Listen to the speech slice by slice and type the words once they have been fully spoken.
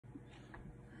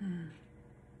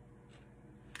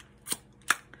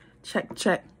Check,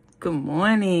 check. Good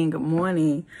morning. Good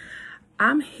morning.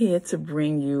 I'm here to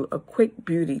bring you a quick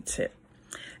beauty tip.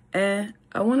 And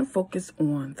I want to focus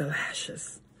on the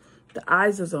lashes. The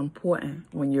eyes is important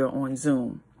when you're on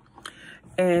Zoom.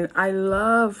 And I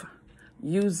love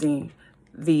using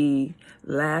the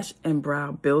Lash and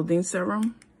Brow Building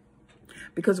Serum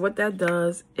because what that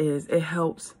does is it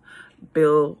helps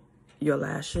build your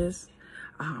lashes.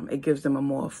 It gives them a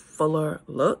more fuller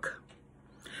look.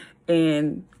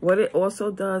 And what it also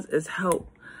does is help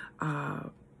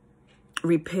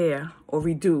repair or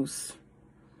reduce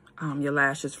your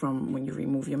lashes from when you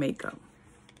remove your makeup.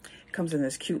 It comes in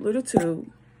this cute little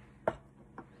tube.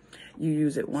 You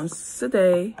use it once a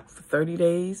day for 30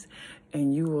 days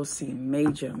and you will see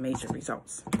major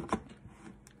results.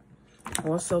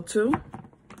 Also too,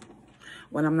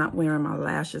 when I'm not wearing my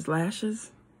lashes,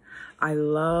 I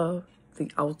love the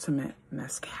Ultimate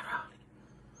Mascara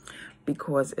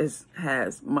because it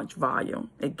has much volume.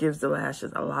 It gives the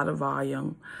lashes a lot of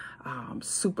volume,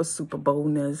 super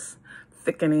boldness,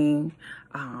 thickening.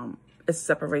 It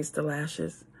separates the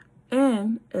lashes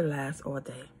and it lasts all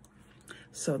day.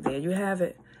 So there you have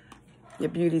it, your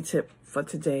beauty tip for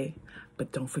today.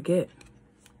 But don't forget,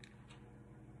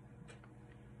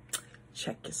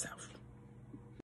 check yourself.